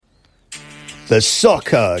The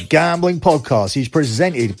Soccer Gambling Podcast is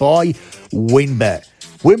presented by WynnBET.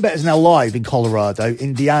 WynnBET is now live in Colorado,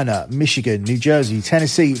 Indiana, Michigan, New Jersey,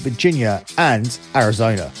 Tennessee, Virginia, and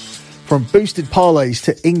Arizona. From boosted parlays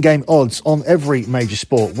to in-game odds on every major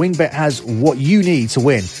sport, WynnBET has what you need to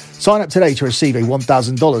win. Sign up today to receive a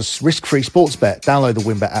 $1,000 risk-free sports bet. Download the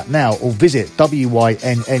WynnBET app now or visit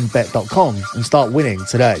wynnbet.com and start winning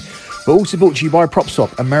today. We're also brought to you by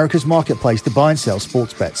PropSwap, America's marketplace to buy and sell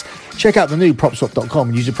sports bets. Check out the new PropSwap.com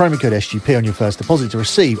and use the promo code SGP on your first deposit to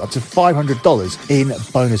receive up to $500 in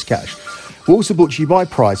bonus cash. We're also brought to you by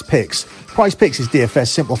Prize Picks. Prize Picks is DFS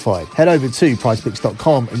simplified. Head over to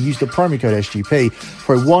prizepicks.com and use the promo code SGP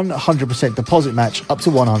for a 100% deposit match up to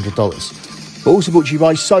 $100. We're also brought to you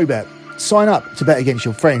by SoBet. Sign up to bet against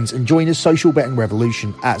your friends and join the social betting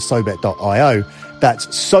revolution at SoBet.io. That's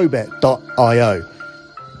SoBet.io.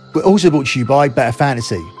 We're also brought to you by Better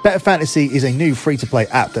Fantasy. Better Fantasy is a new free-to-play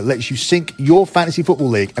app that lets you sync your fantasy football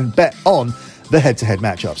league and bet on the head-to-head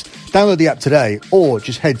matchups. Download the app today or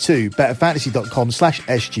just head to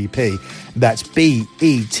betterfantasy.com/SGP. That's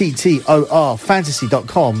BETTOR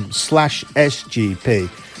fantasy.com/SGP.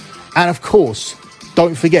 And of course,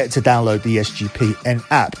 don't forget to download the SGPN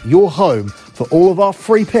app, your home for all of our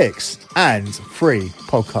free picks and free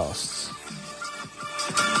podcasts.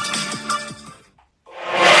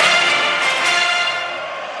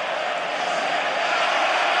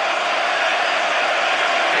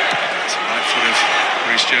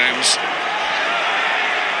 James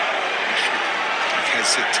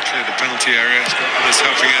heads it to clear the penalty area. He's got others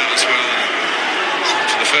helping out as well. And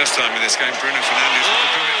for the first time in this game, Bruno Fernandes will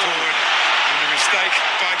bring it forward. And a mistake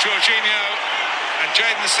by Jorginho. And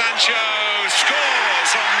Jadon Sancho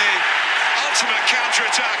scores on the ultimate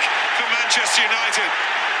counter-attack for Manchester United.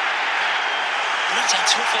 And that's a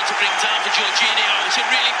tough one to bring down for Jorginho. It's a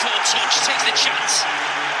really poor touch, takes the chance.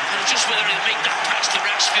 And just whether he'll make that pass to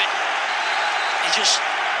Rashford. He just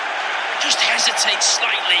hesitates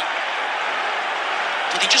slightly,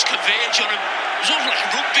 but he just converge on him. It was almost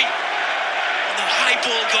like rugby on the high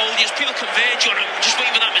ball goal. People converge on him, just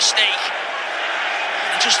waiting for that mistake.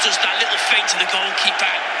 And he just does that little feint to the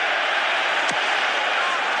goalkeeper.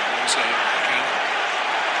 Also, again,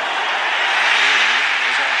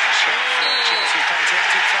 Chelsea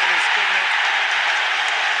contacted Thomas, didn't it?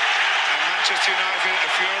 And Manchester United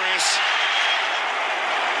are furious.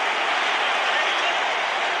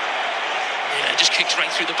 Just kicks right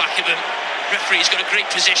through the back of him. Referee's got a great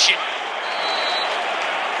position.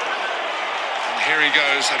 And here he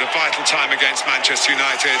goes at a vital time against Manchester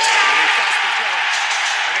United. And he does the job.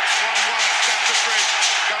 And it's 1-1 at Stamford Bridge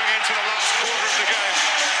going into the last quarter of the game.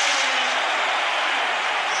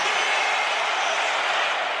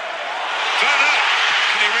 Werner,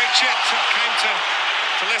 can he reach it? Came to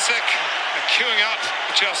Pulisic. They're queuing up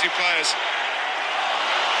the Chelsea players.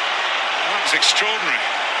 That was extraordinary.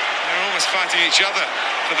 They're almost fighting each other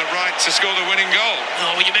for the right to score the winning goal.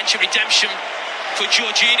 Oh, when you mention redemption for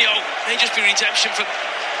Jorginho, may just be redemption for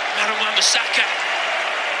Marouane Wan-Bissaka.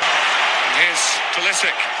 And here's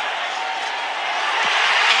Pulisic. There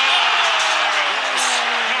it was.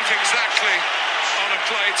 Not exactly on a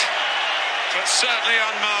plate, but certainly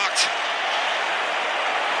unmarked.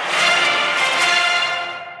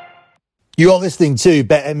 You are listening to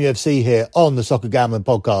BetMUFC here on the Soccer Gambling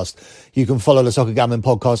Podcast. You can follow the Soccer Gambling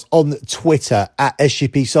Podcast on Twitter at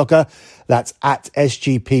SGP Soccer. That's at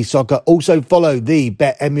SGP Soccer. Also follow the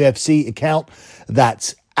BetMUFC account.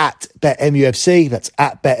 That's at BetMUFC. That's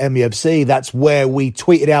at BetMUFC. That's where we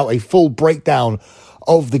tweeted out a full breakdown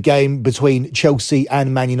of the game between Chelsea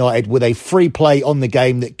and Man United with a free play on the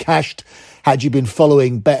game that cashed. Had you been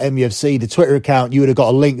following BetMUFC, the Twitter account, you would have got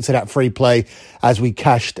a link to that free play as we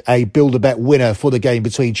cashed a Build-A-Bet winner for the game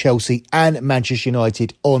between Chelsea and Manchester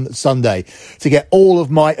United on Sunday. To get all of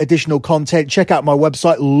my additional content, check out my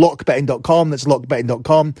website, lockbetting.com. That's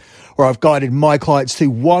lockbetting.com, where I've guided my clients to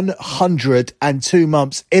 102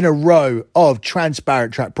 months in a row of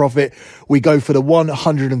transparent track profit. We go for the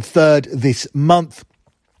 103rd this month.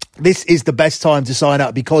 This is the best time to sign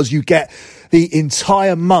up because you get the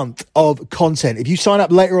entire month of content. If you sign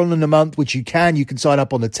up later on in the month, which you can sign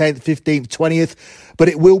up on the 10th, 15th, 20th, but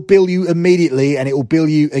it will bill you immediately and it will bill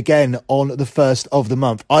you again on the 1st of the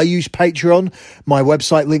month. I use Patreon. My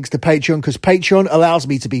website links to Patreon because Patreon allows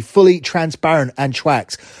me to be fully transparent and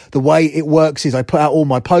tracked. The way it works is I put out all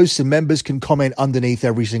my posts and members can comment underneath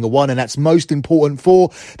every single one, and that's most important for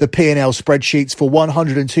the P&L spreadsheets. For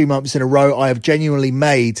 102 months in a row, I have genuinely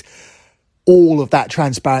made all of that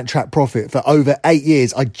transparent track profit for over 8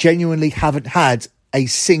 years. I genuinely haven't had a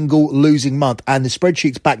single losing month, and the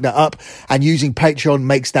spreadsheets back that up, and using Patreon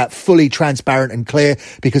makes that fully transparent and clear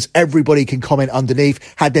because everybody can comment underneath.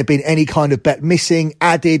 Had there been any kind of bet missing,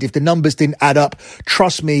 added, if the numbers didn't add up,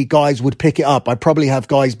 trust me, guys would pick it up. I probably have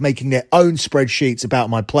guys making their own spreadsheets about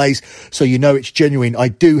my plays, so you know it's genuine. I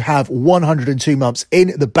do have 102 months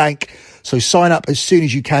in the bank, so sign up as soon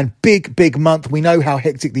as you can. Big month. We know how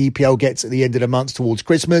hectic the EPL gets at the end of the month towards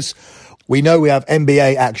Christmas. We know we have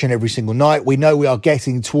NBA action every single night. We know we are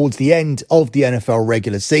getting towards the end of the NFL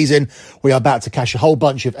regular season. We are about to cash a whole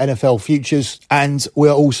bunch of NFL futures, and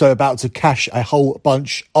we're also about to cash a whole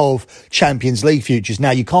bunch of Champions League futures.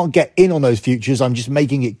 Now, you can't get in on those futures. I'm just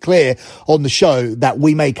making it clear on the show that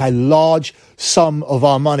we make a large sum of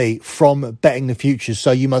our money from betting the futures.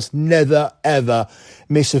 So you must never, ever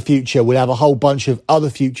miss a future. We'll have a whole bunch of other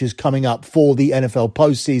futures coming up for the NFL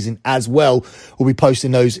postseason as well. We'll be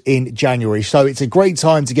posting those in January. So it's a great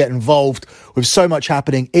time to get involved with so much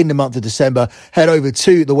happening in the month of December. Head over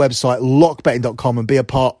to the website lockbetting.com and be a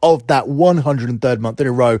part of that 103rd month in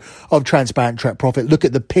a row of transparent track profit. Look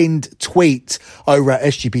at the pinned tweet over at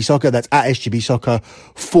SGP Soccer. That's at SGP Soccer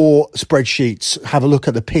for spreadsheets. Have a look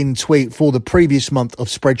at the pinned tweet for the previous month of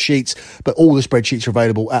spreadsheets, but all the spreadsheets are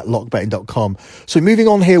available at lockbetting.com. So moving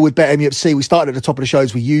on here with BetMUFC, we started at the top of the show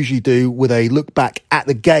as we usually do with a look back at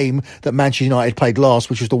the game that Manchester United played last,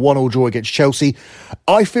 which was the 1-1 draw against Chelsea.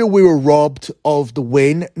 I feel we were robbed of the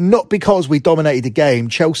win, not because we dominated the game.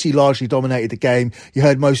 Chelsea largely dominated the game. You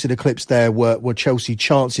heard most of the clips there were Chelsea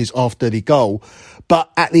chances after the goal.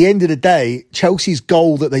 But at the end of the day, Chelsea's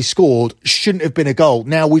goal that they scored shouldn't have been a goal.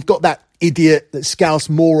 Now, we've got that idiot, that Scouse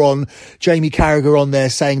moron, Jamie Carragher on there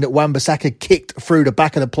saying that Wan-Bissaka kicked through the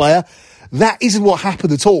back of the player. That isn't what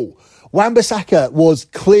happened at all. Wan-Bissaka was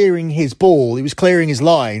clearing his ball, he was clearing his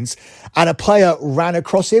lines, and a player ran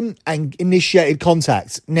across him and initiated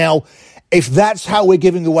contact. Now, if that's how we're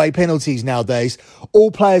giving away penalties nowadays,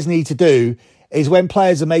 all players need to do is when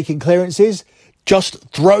players are making clearances, just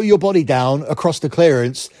throw your body down across the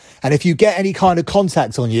clearance, and if you get any kind of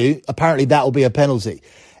contact on you, apparently that will be a penalty.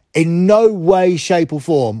 In no way, shape or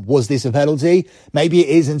form was this a penalty. Maybe it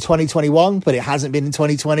is in 2021, but it hasn't been in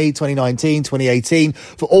 2020, 2019, 2018.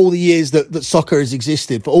 For all the years that soccer has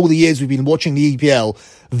existed, for all the years we've been watching the EPL,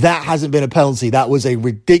 that hasn't been a penalty. That was a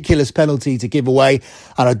ridiculous penalty to give away.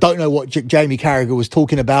 And I don't know what Jamie Carragher was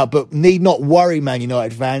talking about, but need not worry, Man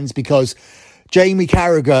United fans, because Jamie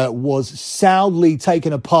Carragher was soundly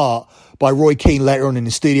taken apart by Roy Keane later on in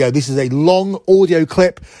the studio. This is a long audio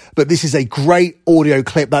clip, but this is a great audio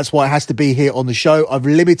clip. That's why it has to be here on the show. I've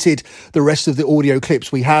limited the rest of the audio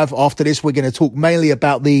clips we have. After this, we're going to talk mainly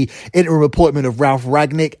about the interim appointment of Ralf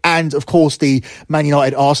Rangnick and, of course, the Man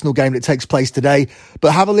United-Arsenal game that takes place today.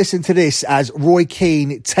 But have a listen to this as Roy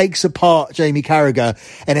Keane takes apart Jamie Carragher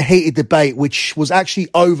in a heated debate, which was actually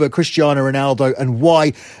over Cristiano Ronaldo and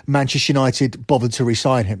why Manchester United bothered to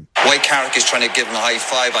re-sign him. Why Carragher's trying to give him a high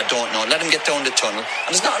five, I don't know. Let him get down the tunnel. And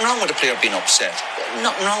there's nothing wrong with the player being upset.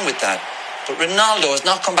 Nothing wrong with that. But Ronaldo has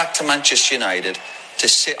not come back to Manchester United to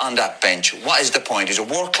sit on that bench. What is the point? He's a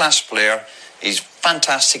world-class player. He's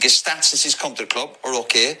fantastic. His stats since he's come to the club are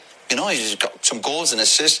okay. You know, he's got some goals and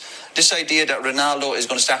assists. This idea that Ronaldo is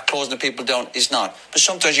going to start closing the people down is not. But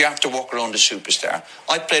sometimes you have to walk around the superstar.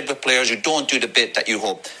 I played with players who don't do the bit that you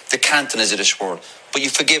hope. The Cantonas of this world. But you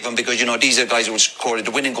forgive them because, you know, these are guys who will score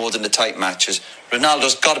the winning goals in the tight matches.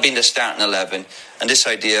 Ronaldo's got to be in the starting 11. And this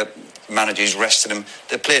idea, managers rested him.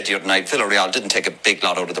 They played the other night. Villarreal didn't take a big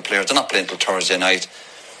lot out of the players. They're not playing until Thursday night.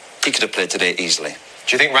 He could have played today easily.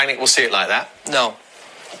 Do you think Rangnick will see it like that? No.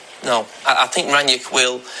 I think Rangnick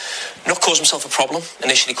will not cause himself a problem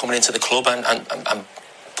initially coming into the club and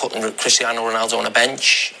putting Cristiano Ronaldo on a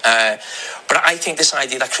bench. But I think this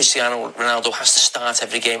idea that Cristiano Ronaldo has to start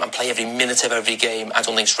every game and play every minute of every game, I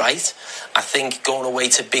don't think it's right. I think going away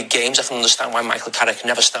to big games, I can understand why Michael Carrick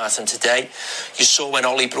never started today. You saw when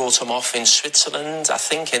Oli brought him off in Switzerland, I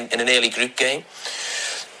think, in an early group game.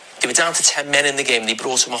 They were down to 10 men in the game. They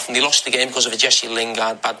brought him off and they lost the game because of a Jesse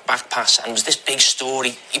Lingard bad back pass. And it was this big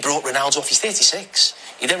story. He brought Ronaldo off. He's 36.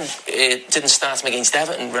 He then didn't start him against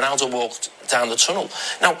Everton. Ronaldo walked down the tunnel.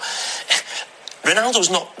 Now,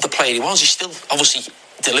 Ronaldo's not the player he was. He's still obviously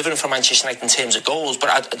delivering for Manchester United in terms of goals.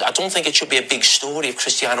 But I don't think it should be a big story if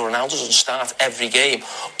Cristiano Ronaldo doesn't start every game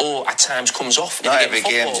or at times comes off. Not every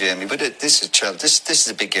game, Jamie. But this is chill. This is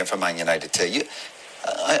a big game for Man United too.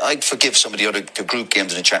 I'd forgive some of the group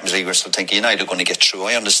games in the Champions League. We're still thinking United are going to get through.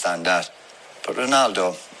 I understand that. But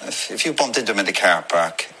Ronaldo, if you bumped into him in the car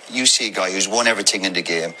park, you see a guy who's won everything in the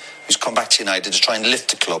game, who's come back to United to try and lift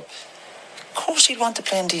the club. Of course he'd want to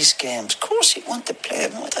play in these games. Of course he'd want to play.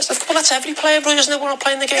 Well, that's every player, bro, isn't it? We're not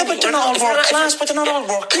playing the game. Yeah, but they're not all world class. They've not all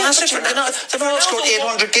scored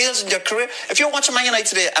 800 goals in their career. If you're watching Man United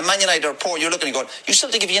today and Man United are poor, you're looking and going, you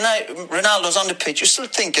still think if Ronaldo's on the pitch, you're still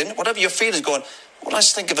thinking, whatever your feel is going, well, I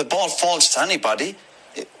just think if a ball falls to anybody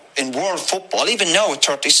in world football, even now at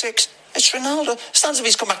 36, it's Ronaldo. Stands if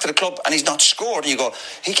he's come back to the club and he's not scored, and you go,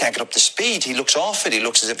 he can't get up to speed. He looks off it. He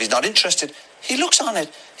looks as if he's not interested. He looks on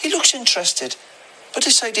it. He looks interested. But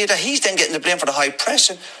this idea that he's then getting the blame for the high press,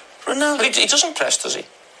 and Ronaldo... But he doesn't press, does he?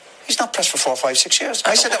 He's not pressed for 4, 5, 6 years.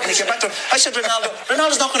 I said that when he came back to him. I said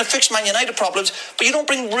Ronaldo's not going to fix Man United problems, but you don't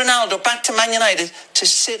bring Ronaldo back to Man United to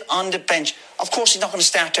sit on the bench. Of course, he's not going to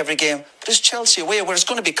start every game, but it's Chelsea away where it's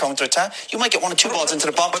going to be counter-attack. You might get 1 or 2 balls into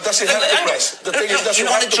the box. But does he have to press? The thing is, does he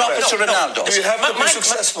have to drop press? it to Ronaldo? Do you have to be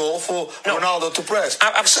successful for Ronaldo to press?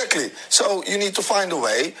 Exactly. So you need to find a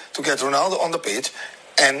way to get Ronaldo on the pitch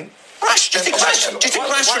and... Rash, do you think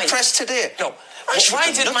Rash should press today? No.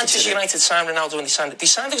 Why did Manchester United sign Ronaldo when they signed it? They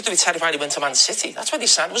signed him because they were terrified he went to Man City. That's why they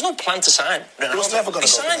signed him. There was no plan to sign Ronaldo. He was never going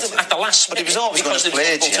to go. They signed him at the last minute. But he was always going to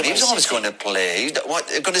play, Jim. He was always going to play.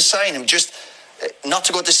 They're going to sign him just not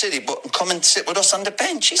to go to City, but come and sit with us on the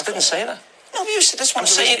bench. I didn't say that. No, you said this one. I'm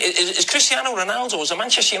saying, is Cristiano Ronaldo, as a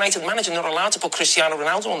Manchester United manager, not allowed to put Cristiano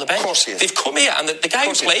Ronaldo on the bench? Of course he is. They've come here, and the guy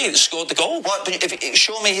who played scored the goal. What? But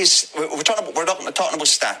show me his... We're talking about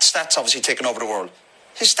stats. Stats obviously taking over the world.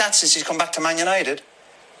 His stats since he's come back to Man United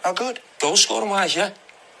are good. Goal scoring wise, yeah.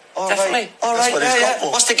 Definitely. All right,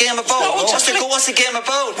 yeah. What's the game about? What's the game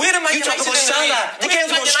about? Where am I you talk about Salah. The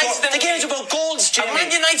game's about goals, Jimmy.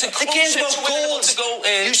 Man United the game's about goals.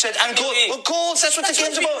 You said, and goals, that's what the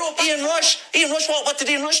game's about. Ian Rush, what did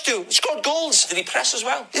Ian Rush do? He scored goals. Did he press as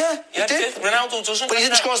well? Yeah, he did. Ronaldo doesn't. But he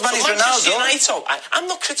didn't score as many as Ronaldo. I'm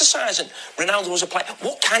not criticising Ronaldo as a player.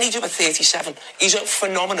 What can he do at 37? He's a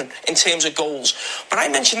phenomenon in terms of goals. But I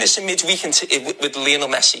mentioned this in midweek with Lionel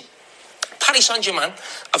Messi. Paris Saint-Germain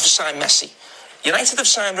have signed Messi. United have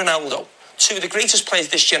signed Ronaldo, 2 of the greatest players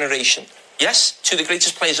of this generation. Yes, 2 of the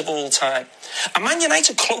greatest players of all time. Are Man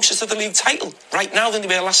United closer to the league title right now than they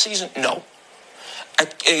were last season? No.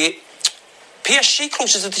 PSG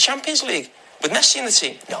closer to the Champions League with Messi in the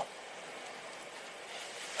team? No.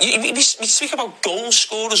 We speak about goal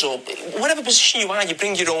scorers or whatever position you are, you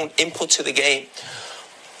bring your own input to the game.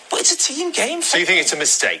 But it's a team game. So you think it's a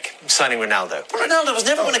mistake signing Ronaldo? But Ronaldo was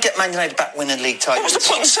never going to get Man United back winning league titles. What was the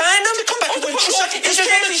point in signing him? To come back and win trophies. Did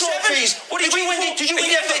you win the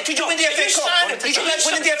FA Cup? Did you win the FA Cup? Did you win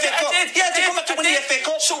the FA Cup? Yeah, they come back to win the FA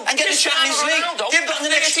Cup and get the Champions League. They've got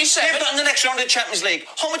in the next round of the Champions League.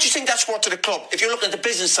 How much do you think that's worth to the club? If you're looking at the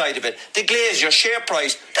business side of it, the glaze, your share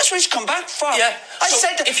price, that's what he's come back for. Yeah. I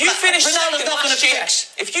said that if you finish Ronaldo's not going to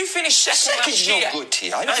fix. If you finish second last year, no good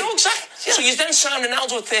to you. I know exactly. Yeah. So you then sign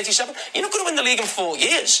Ronaldo at 37. You're not going to win the league in 4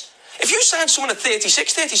 years. If you sign someone at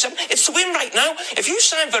 36, 37, it's to win right now. If you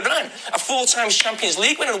sign Varane, a 4 times Champions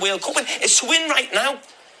League winner and World Cup winner, it's to win right now.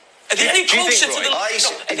 Are they any closer to the...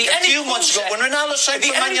 A few months ago, when Ronaldo signed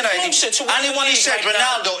for Man United, anyone who said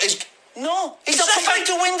Ronaldo is... No, he's not come back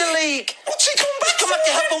to win the league. What's he come back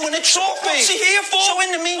to help him win a trophy? What's he here for? So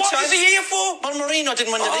in the meantime... What is he here for? Well, Mourinho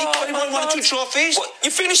didn't win the league, but he won 1 or 2 trophies. What?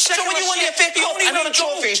 You finished second. So when you won the FA Cup and other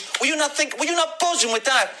trophies, were you not buzzing with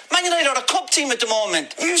that? Man United are a cup team at the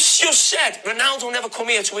moment. You just said Ronaldo never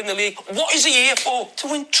come here to win the league. What is he here for?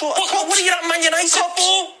 To win trophies. What are you at Man United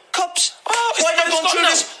for? Cups. Why am I going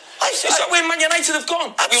through this? Is that where Man United have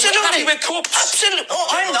gone? Absolutely. You're happy with cups? Absolutely. Oh,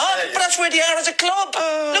 I'm not. But that's where they are as a club.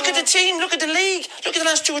 Look at the team. Look at the league. Look at the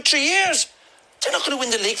last 2 or 3 years. They're not going to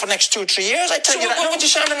win the league for the next 2 or 3 years. I tell you that. So what would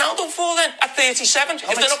you sign Ronaldo for then? At 37?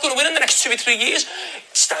 If they're not going to win in the next 2 or 3 years,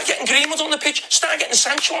 start getting Greenwood on the pitch. Start getting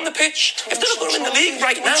Sancho on the pitch. If they're not going to win the league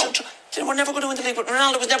right now... We're never going to win the league, but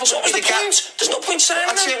Ronaldo was never going to win the point. There's no point signing him.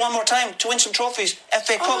 I'll say it one more time. To win some trophies.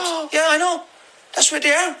 FA Cups. Yeah, I know. That's where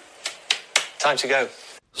they are. Time to go.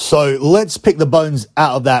 So let's pick the bones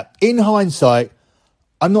out of that. In hindsight,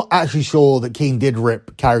 I'm not actually sure that Keane did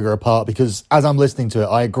rip Carragher apart because as I'm listening to it,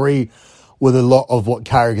 I agree with a lot of what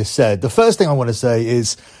Carragher said. The first thing I want to say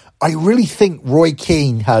is I really think Roy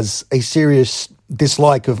Keane has a serious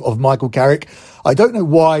dislike of Michael Carrick. I don't know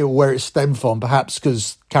why or where it stemmed from. Perhaps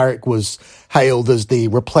because Carrick was hailed as the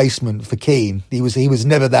replacement for Keane. He was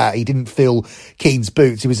never that. He didn't fill Keane's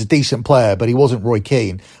boots. He was a decent player, but he wasn't Roy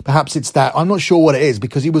Keane. Perhaps it's that. I'm not sure what it is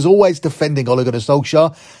because he was always defending Ole Gunnar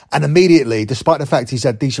Solskjaer, and immediately, despite the fact he's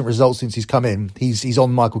had decent results since he's come in, he's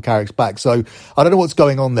on Michael Carrick's back. So I don't know what's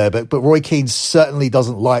going on there, but Roy Keane certainly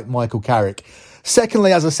doesn't like Michael Carrick.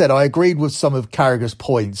 Secondly, as I said, I agreed with some of Carragher's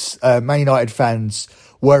points. Man United fans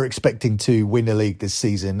were expecting to win the league this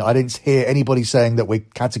season. I didn't hear anybody saying that we're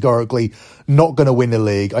categorically not going to win the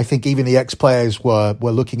league. I think even the ex-players were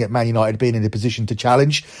looking at Man United being in a position to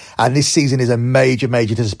challenge. And this season is a major,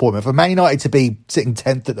 major disappointment. For Man United to be sitting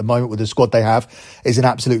 10th at the moment with the squad they have is an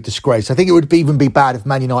absolute disgrace. I think it would even be bad if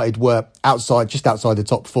Man United were just outside the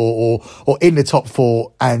top four or in the top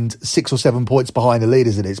four and 6 or 7 points behind the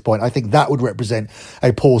leaders at this point. I think that would represent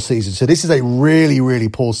a poor season. So this is a really, really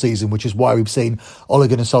poor season, which is why we've seen Ole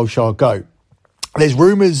Gunnar Solskjaer go. There's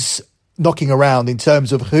rumours knocking around in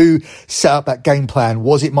terms of who set up that game plan.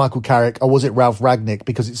 Was it Michael Carrick or was it Ralf Rangnick?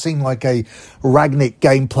 Because it seemed like a Rangnick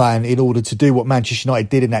game plan in order to do what Manchester United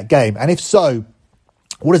did in that game. And if so,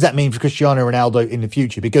 what does that mean for Cristiano Ronaldo in the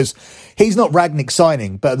future? Because he's not Rangnick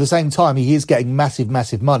signing, but at the same time, he is getting massive,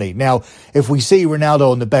 massive money. Now, if we see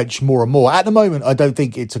Ronaldo on the bench more and more, at the moment, I don't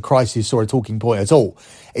think it's a crisis or a talking point at all.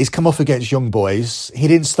 He's come off against Young Boys. He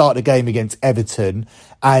didn't start the game against Everton,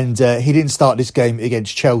 and he didn't start this game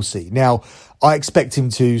against Chelsea. Now, I expect him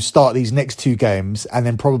to start these next 2 games and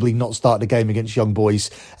then probably not start the game against Young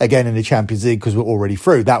Boys again in the Champions League because we're already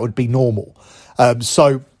through. That would be normal.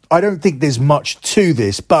 So I don't think there's much to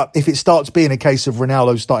this, but if it starts being a case of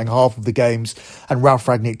Ronaldo starting half of the games and Ralf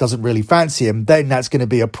Rangnick doesn't really fancy him, then that's going to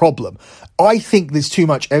be a problem. I think there's too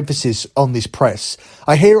much emphasis on this press.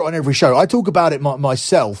 I hear it on every show. I talk about it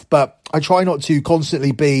myself, but I try not to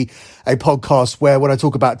constantly be a podcast where when I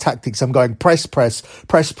talk about tactics, I'm going press, press,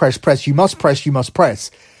 press, press, press. You must press, you must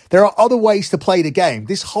press. There are other ways to play the game.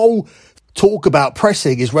 This whole talk about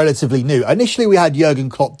pressing is relatively new. Initially, we had Jurgen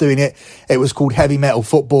Klopp doing it. It was called heavy metal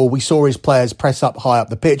football. We saw his players press up high up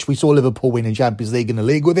the pitch. We saw Liverpool win in Champions League and the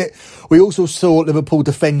league with it. We also saw Liverpool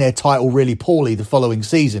defend their title really poorly the following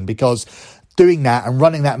season because doing that and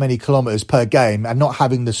running that many kilometres per game and not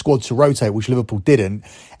having the squad to rotate, which Liverpool didn't,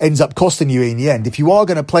 ends up costing you in the end. If you are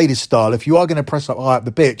going to play this style, if you are going to press up high up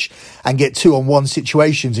the pitch and get 2-on-1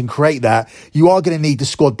 situations and create that, you are going to need the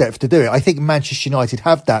squad depth to do it. I think Manchester United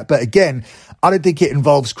have that. But again, I don't think it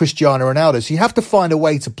involves Cristiano Ronaldo. So you have to find a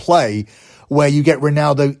way to play where you get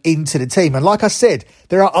Ronaldo into the team. And like I said,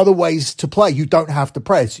 there are other ways to play. You don't have to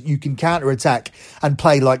press. You can counter-attack and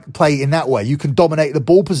play in that way. You can dominate the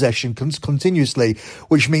ball possession continuously,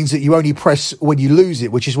 which means that you only press when you lose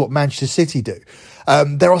it, which is what Manchester City do.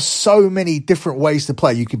 There are so many different ways to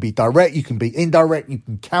play. You can be direct, you can be indirect, you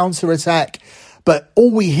can counter-attack. But all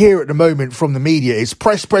we hear at the moment from the media is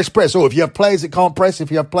press, press, press. Or if you have players that can't press, if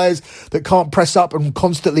you have players that can't press up and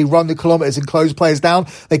constantly run the kilometres and close players down,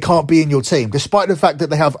 they can't be in your team. Despite the fact that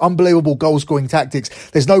they have unbelievable goal-scoring tactics,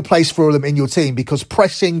 there's no place for them in your team because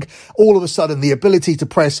pressing, all of a sudden, the ability to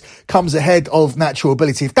press comes ahead of natural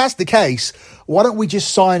ability. If that's the case, why don't we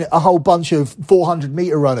just sign a whole bunch of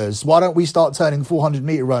 400-metre runners? Why don't we start turning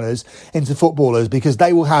 400-metre runners into footballers? Because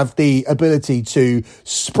they will have the ability to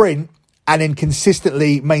sprint and then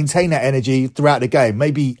consistently maintain that energy throughout the game.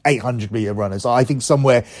 Maybe 800-metre runners. I think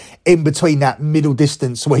somewhere in between that middle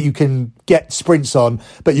distance where you can get sprints on,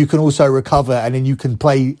 but you can also recover and then you can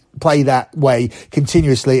play that way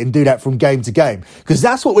continuously and do that from game to game. Because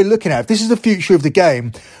that's what we're looking at. If this is the future of the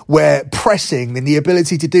game where pressing and the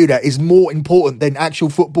ability to do that is more important than actual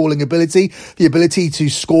footballing ability, the ability to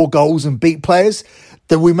score goals and beat players,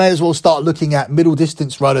 then we may as well start looking at middle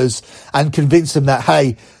distance runners and convince them that,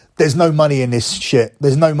 hey, there's no money in this shit.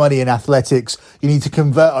 There's no money in athletics. You need to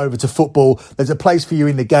convert over to football. There's a place for you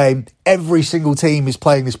in the game. Every single team is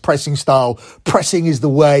playing this pressing style. Pressing is the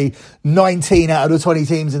way. 19 out of the 20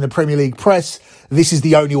 teams in the Premier League press. This is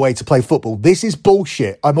the only way to play football. This is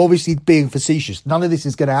bullshit. I'm obviously being facetious. None of this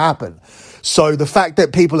is going to happen. So the fact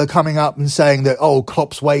that people are coming up and saying that, oh,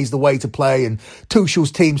 Klopp's way is the way to play and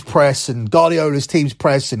Tuchel's teams press and Guardiola's teams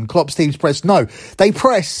press and Klopp's teams press. No, they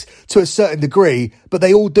press to a certain degree, but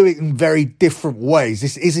they all do it in very different ways.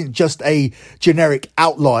 This isn't just a generic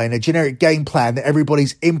outline, a generic game plan that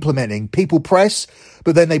everybody's implementing. People press,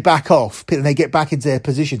 but then they back off and they get back into their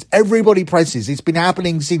positions. Everybody presses. It's been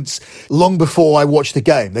happening since long before I watched the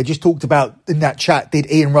game. They just talked about in that chat, did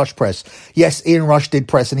Ian Rush press? Yes, Ian Rush did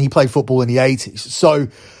press and he played football in the 80s. So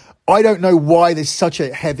I don't know why there's such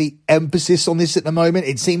a heavy emphasis on this at the moment.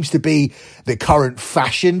 It seems to be the current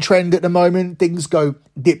fashion trend at the moment. Things go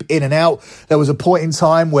dip in and out. There was a point in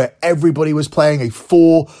time where everybody was playing a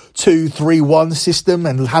 4-2-3-1 system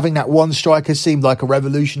and having that one striker seemed like a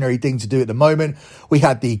revolutionary thing to do at the moment. We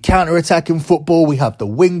had the counter-attack in football. We have the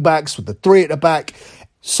wing-backs with the 3 at the back.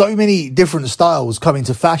 So many different styles coming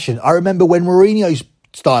to fashion. I remember when Mourinho's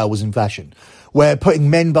style was in fashion. where putting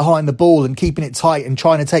men behind the ball and keeping it tight and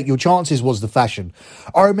trying to take your chances was the fashion.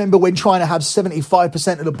 I remember when trying to have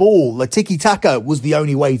 75% of the ball, like tiki-taka was the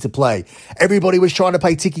only way to play. Everybody was trying to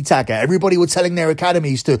play tiki-taka. Everybody was telling their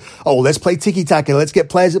academies to, let's play tiki-taka. Let's get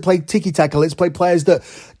players that play tiki-taka. Let's play players that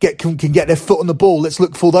can get their foot on the ball. Let's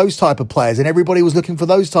look for those type of players. And everybody was looking for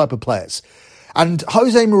those type of players. And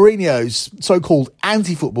Jose Mourinho's so-called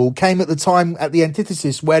anti-football came at the time at the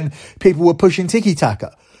antithesis when people were pushing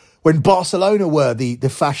tiki-taka, when Barcelona were the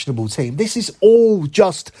fashionable team. This is all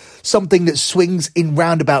just something that swings in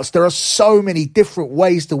roundabouts. There are so many different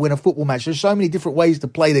ways to win a football match. There's so many different ways to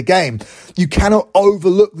play the game. You cannot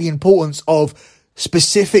overlook the importance of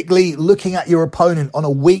specifically looking at your opponent on a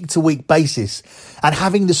week-to-week basis and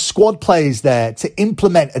having the squad players there to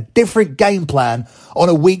implement a different game plan on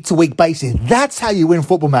a week-to-week basis. That's how you win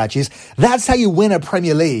football matches. That's how you win a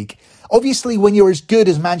Premier League. Obviously, when you're as good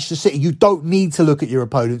as Manchester City, you don't need to look at your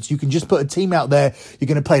opponents. You can just put a team out there. You're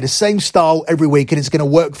going to play the same style every week and it's going to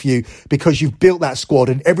work for you because you've built that squad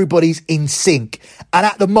and everybody's in sync. And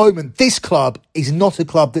at the moment, this club is not a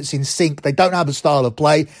club that's in sync. They don't have a style of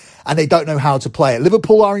play and they don't know how to play it.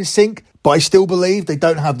 Liverpool are in sync, but I still believe they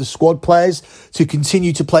don't have the squad players to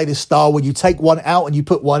continue to play this style. When you take one out and you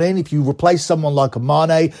put one in, if you replace someone like a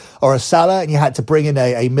Mane or a Salah and you had to bring in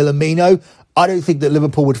a Minamino, I don't think that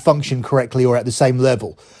Liverpool would function correctly or at the same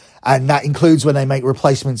level. And that includes when they make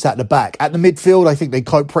replacements at the back. At the midfield, I think they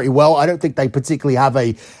cope pretty well. I don't think they particularly have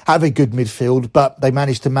a good midfield, but they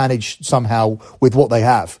managed to manage somehow with what they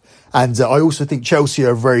have. And I also think Chelsea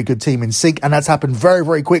are a very good team in sync, and that's happened very,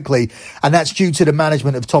 very quickly. And that's due to the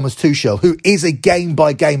management of Thomas Tuchel, who is a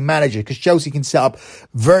game-by-game manager, because Chelsea can set up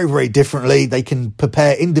very, very differently. They can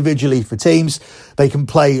prepare individually for teams. They can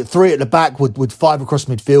play 3 at the back with 5 across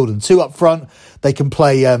midfield and 2 up front. They can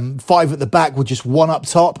play 5 at the back with just 1 up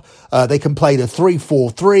top. They can play the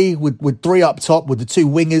 3-4-3 with 3 up top with the 2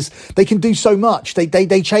 wingers. They can do so much.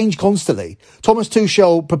 They change constantly. Thomas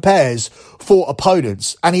Tuchel prepares for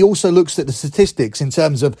opponents, and he also looks at the statistics in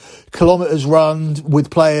terms of kilometres run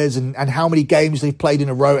with players and how many games they've played in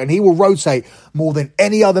a row, and he will rotate more than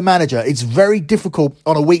any other manager. It's very difficult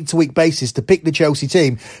on a week-to-week basis to pick the Chelsea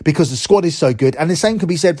team because the squad is so good, and the same can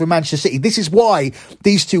be said for Manchester City. This is why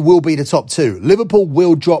these two will be the top 2. Liverpool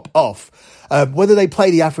will drop off. Whether they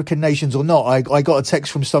play the African nations or not, I got a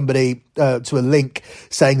text from somebody to a link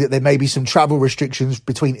saying that there may be some travel restrictions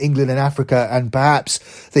between England and Africa, and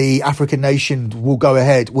perhaps the African nation will go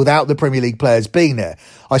ahead without the Premier League players being there.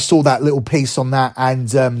 I saw that little piece on that, and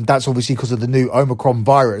that's obviously because of the new Omicron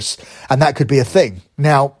virus, and that could be a thing.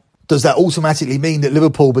 Now, does that automatically mean that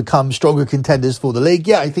Liverpool become stronger contenders for the league?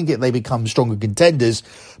 Yeah, I think they become stronger contenders,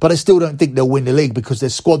 but I still don't think they'll win the league because their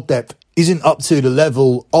squad depth isn't up to the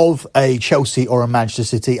level of a Chelsea or a Manchester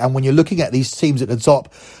City. And when you're looking at these teams at the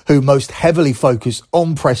top who most heavily focus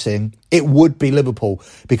on pressing, it would be Liverpool,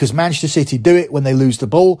 because Manchester City do it when they lose the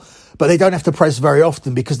ball, but they don't have to press very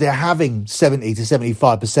often because they're having 70 to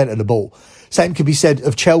 75% of the ball. Same can be said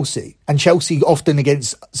of Chelsea. And Chelsea often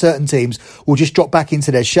against certain teams will just drop back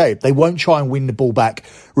into their shape. They won't try and win the ball back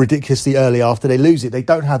ridiculously early after they lose it. They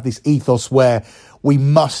don't have this ethos where we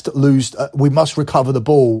must recover the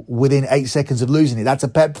ball within 8 seconds of losing it. That's a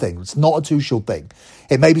Pep thing. It's not a Tuchel thing.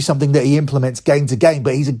 It may be something that he implements game to game,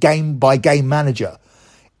 but he's a game-by-game manager.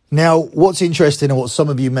 Now, what's interesting, and what some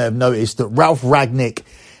of you may have noticed, that Ralf Rangnick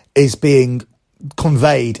is being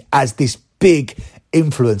conveyed as this big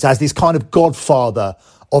influence, as this kind of godfather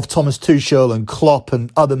of Thomas Tuchel and Klopp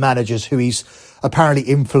and other managers who he's apparently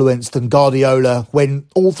influenced, and Guardiola, when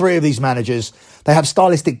all 3 of these managers, they have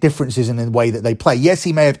stylistic differences in the way that they play. Yes,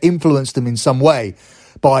 he may have influenced them in some way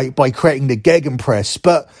by creating the Gegenpress,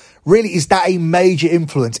 but really, is that a major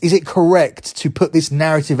influence? Is it correct to put this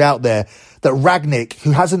narrative out there that Rangnick,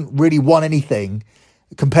 who hasn't really won anything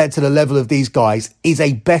compared to the level of these guys, is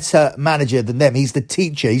a better manager than them? He's the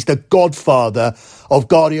teacher. He's the godfather of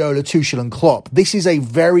Guardiola, Tuchel and Klopp. This is a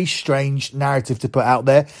very strange narrative to put out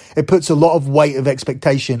there. It puts a lot of weight of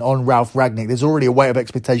expectation on Ralf Rangnick. There's already a weight of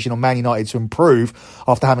expectation on Man United to improve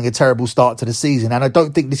after having a terrible start to the season. And I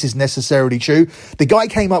don't think this is necessarily true. The guy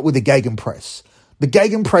came up with the Gegenpress. The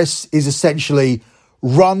Gegenpress is essentially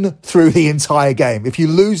run through the entire game. If you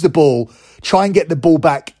lose the ball, try and get the ball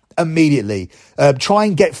back immediately. Try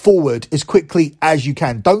and get forward as quickly as you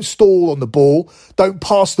can. Don't stall on the ball. Don't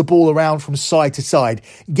pass the ball around from side to side.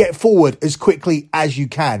 Get forward as quickly as you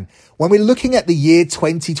can. When we're looking at the year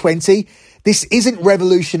 2020, this isn't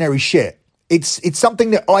revolutionary shit. It's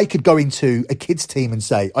something that I could go into a kids team and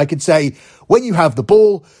say. I could say, when you have the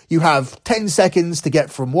ball, you have 10 seconds to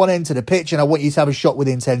get from one end to the pitch, and I want you to have a shot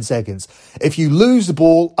within 10 seconds. If you lose the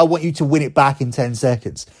ball, I want you to win it back in 10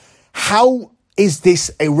 seconds. How is this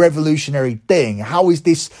a revolutionary thing? How is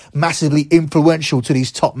this massively influential to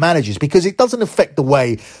these top managers? Because it doesn't affect the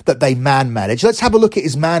way that they man manage. Let's have a look at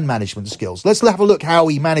his man management skills. Let's have a look how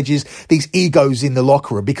he manages these egos in the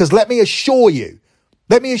locker room. Because let me assure you,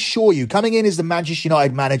 coming in as the Manchester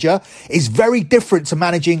United manager is very different to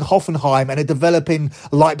managing Hoffenheim and a developing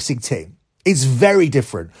Leipzig team. It's very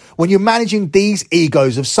different. When you're managing these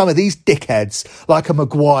egos of some of these dickheads like a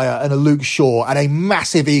Maguire and a Luke Shaw and a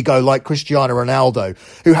massive ego like Cristiano Ronaldo,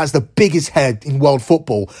 who has the biggest head in world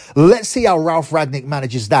football. Let's see how Ralf Rangnick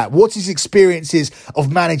manages that. What's his experiences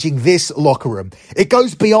of managing this locker room? It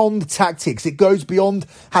goes beyond tactics. It goes beyond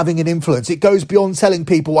having an influence. It goes beyond telling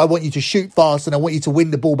people, I want you to shoot fast and I want you to win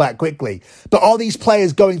the ball back quickly. But are these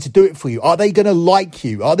players going to do it for you? Are they going to like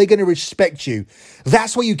you? Are they going to respect you?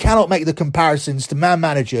 That's why you cannot make the comparisons to man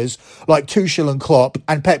managers like Tuchel and Klopp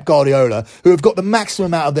and Pep Guardiola, who have got the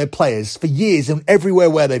maximum out of their players for years and everywhere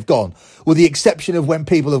where they've gone, with the exception of when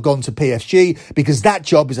people have gone to PSG, because that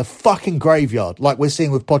job is a fucking graveyard, like we're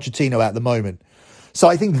seeing with Pochettino at the moment. So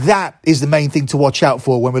I think that is the main thing to watch out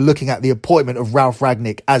for when we're looking at the appointment of Ralf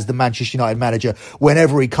Rangnick as the Manchester United manager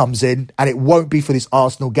whenever he comes in. And it won't be for this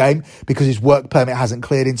Arsenal game because his work permit hasn't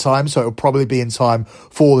cleared in time. So it'll probably be in time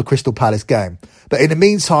for the Crystal Palace game. But in the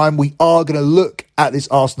meantime, we are going to look at this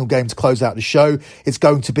Arsenal game to close out the show. It's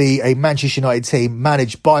going to be a Manchester United team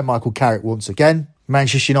managed by Michael Carrick once again.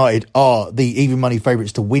 Manchester United are the even money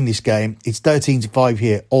favourites to win this game. It's 13-5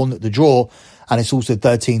 here on the draw. And it's also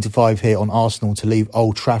 13-5 here on Arsenal to leave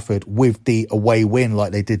Old Trafford with the away win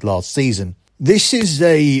like they did last season. This is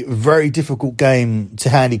a very difficult game to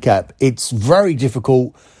handicap. It's very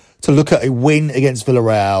difficult to look at a win against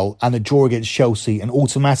Villarreal and a draw against Chelsea and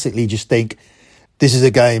automatically just think this is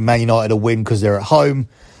a game Man United will win because they're at home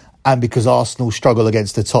and because Arsenal struggle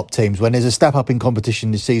against the top teams. When there's a step up in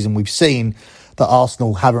competition this season, we've seen that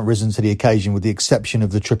Arsenal haven't risen to the occasion with the exception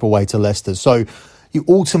of the trip away to Leicester. So you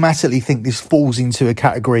automatically think this falls into a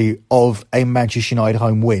category of a Manchester United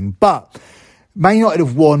home win. But Man United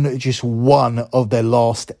have won just one of their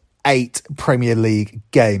last 8 Premier League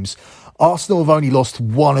games. Arsenal have only lost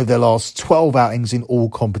one of their last 12 outings in all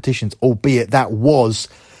competitions, albeit that was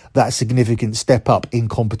that significant step up in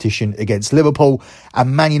competition against Liverpool.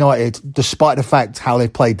 And Man United, despite the fact how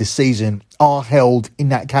they've played this season, are held in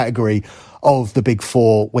that category of the big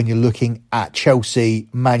four when you're looking at Chelsea,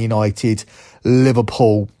 Man United,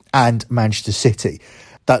 Liverpool and Manchester City.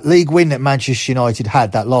 That league win that Manchester United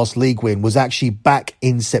had, that last league win, was actually back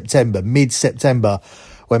in September, mid-September,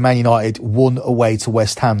 when Man United won away to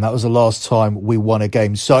West Ham. That was the last time we won a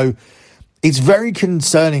game. So it's very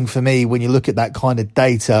concerning for me when you look at that kind of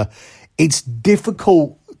data. It's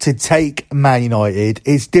difficult to take Man United.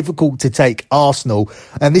 It's difficult to take Arsenal.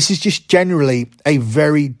 And this is just generally a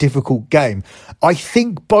very difficult game. I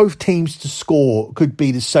think both teams to score could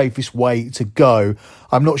be the safest way to go.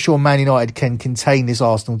 I'm not sure Man United can contain this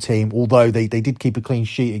Arsenal team, although they did keep a clean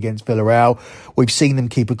sheet against Villarreal. We've seen them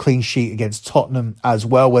keep a clean sheet against Tottenham as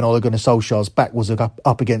well when Ole Gunnar Solskjaer's back was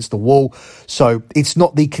up against the wall. So it's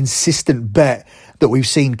not the consistent bet that we've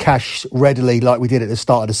seen cash readily like we did at the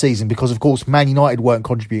start of the season, because of course Man United weren't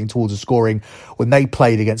contributing towards the scoring when they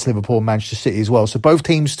played against Liverpool and Manchester City as well. So both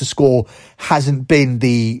teams to score hasn't been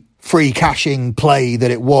the free cashing play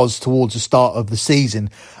that it was towards the start of the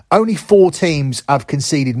season. Only 4 teams have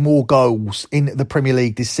conceded more goals in the Premier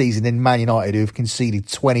League this season than Man United, who have conceded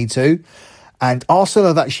 22. And Arsenal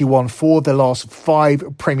have actually won 4 of their last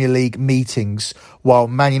 5 Premier League meetings, while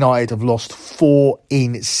Man United have lost 4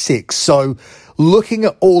 in 6. So looking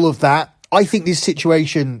at all of that, I think this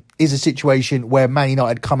situation is a situation where Man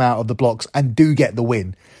United come out of the blocks and do get the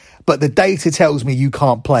win. But the data tells me you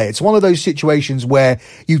can't play. It's one of those situations where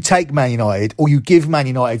you take Man United or you give Man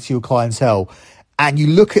United to your clientele and you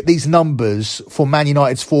look at these numbers for Man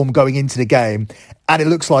United's form going into the game and it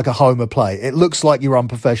looks like a homer play. It looks like you're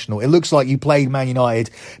unprofessional. It looks like you played Man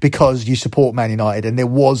United because you support Man United and there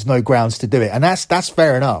was no grounds to do it. And that's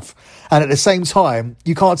fair enough. And at the same time,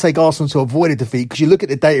 you can't take Arsenal to avoid a defeat because you look at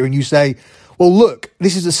the data and you say, well, look,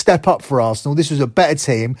 this is a step up for Arsenal. This was a better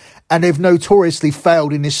team and they've notoriously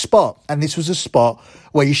failed in this spot. And this was a spot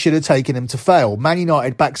where you should have taken them to fail. Man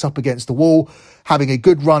United backs up against the wall, having a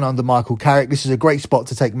good run under Michael Carrick. This is a great spot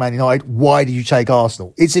to take Man United. Why do you take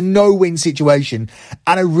Arsenal? It's a no-win situation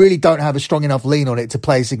and I really don't have a strong enough lean on it to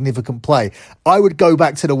play a significant play. I would go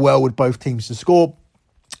back to the well with both teams to score.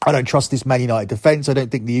 I don't trust this Man United defence. I don't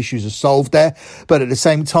think the issues are solved there. But at the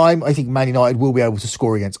same time, I think Man United will be able to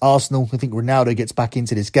score against Arsenal. I think Ronaldo gets back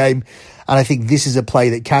into this game. And I think this is a play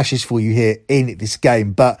that cashes for you here in this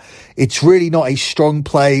game. But it's really not a strong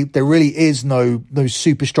play. There really is no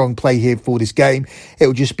super strong play here for this game. It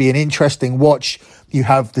will just be an interesting watch. You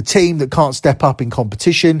have the team that can't step up in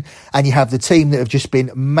competition, and you have the team that have just been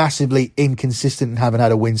massively inconsistent and haven't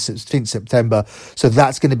had a win since September. So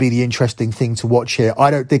that's going to be the interesting thing to watch here. I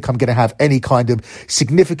don't think I'm going to have any kind of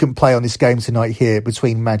significant play on this game tonight here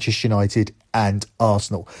between Manchester United and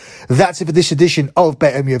Arsenal. That's it for this edition of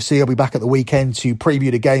BetMUFC. I'll be back at the weekend to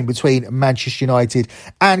preview the game between Manchester United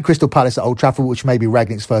and Crystal Palace at Old Trafford, which may be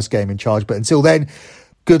Rangnick's first game in charge. But until then,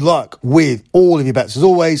 good luck with all of your bets as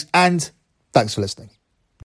always, and thanks for listening.